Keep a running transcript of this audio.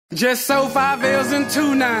Just sold 5 L's and 2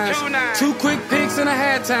 9s. 2 quick picks and a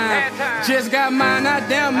halftime. Just got mine, not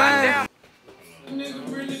damn mine.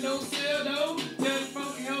 Niggas really don't sell though. Tell the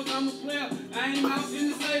funky hoes I'm a player. I ain't out in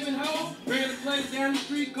the saving hole. Ready to play down the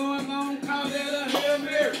street, going on, call that a Hail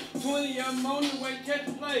Mary. 20 of them on the way, catch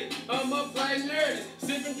the play. I'm up like nerdy.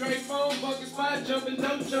 Sipping Dre phone, bucket spot, jumping,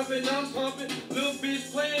 no jumping, I'm pumping. Little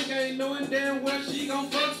bitch playing game, knowing damn well she gon'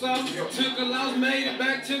 fuck some. Took a loss, made it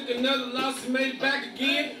back, took another loss, and made it back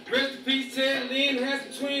again. Rest in peace, Ted Lynn, had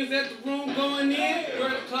some twins at the room going in.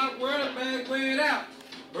 Word the clock, word bag, weigh it out.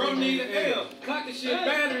 Bro need an L, clock the shit,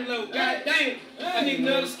 battery low, god damn, I need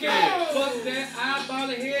another scale. Fuck that, eyeball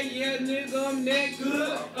the head, yeah nigga, I'm that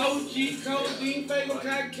good. OG, codeine, fake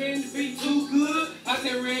cotton candy be too good. I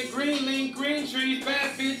said red, green, lean, green trees,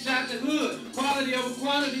 bad bitch out the hood. Quality over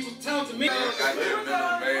quantity was taught to me. I live in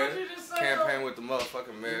the mayor, campaign with the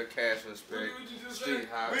motherfucking mayor, cash respect, street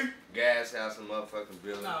house, gas house and motherfucking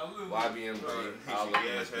building, YBMG, all of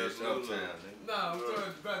this bitch uptown. Nah, I'm talking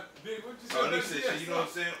about big. What you say? Oh, they said shit, you know what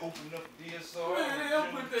I'm saying? Open up the DSR. Man, they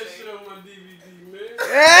don't put that shit on my DVD, man.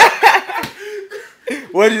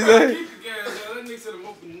 What'd you say? Keep the gas out. That nigga said I'm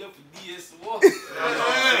opening up the DSR. Hey,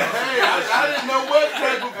 I didn't know what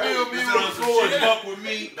type of film he was recording. Fuck with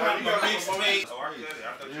me, my mixtape.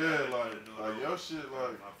 Yeah, like your shit,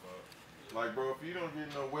 like bro, if you don't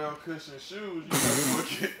get no well-cushioned shoes,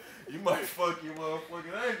 you might fuck your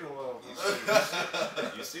motherfucking ankle off.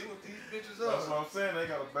 You see what these bitches are? That's what I'm saying. They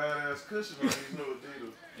got a badass cushion on these new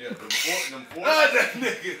Adidas. Yeah, them four. That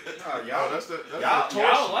nigga. Nah,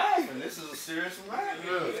 y'all laughing. This is a serious laugh.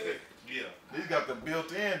 Yeah. These got the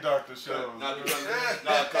built-in doctor shows. Nah,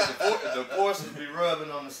 because the forces be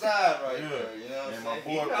rubbing on the side right there. You know what I'm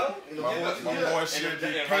saying? My boy should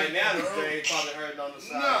be. And right now, this thing probably hurting on the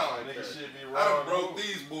side. No, nigga should be I wrong. done broke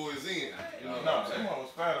these boys in. No, them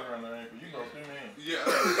hoes fat around their ankle. You go through me in. Yeah.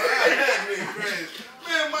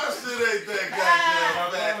 Man, my shit ain't that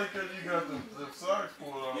goddamn fat. Only because you got the socks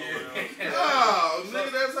pulled on. No,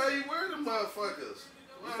 nigga, that's how you wear them motherfuckers.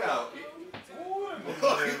 He's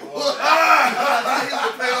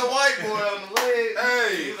a pale white boy on the leg.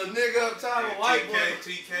 Hey. He's a nigga up top, a white boy.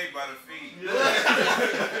 TK by the feet.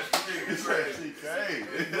 It's like TK.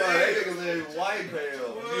 No, they niggas ain't white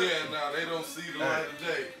pale. Yeah, nah, they don't see the light of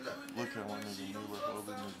day. Look at one nigga new with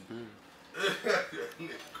holding his beard.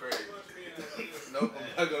 Nigga crazy. Nope,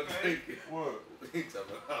 I'm not gonna drink it. What? He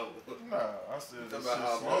talking about Nah, I said this how I'm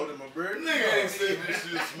shit holding my beard. Nigga ain't said this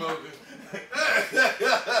shit smoking. Nigga,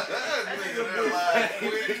 that lie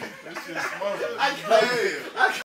quick. This shit smoking.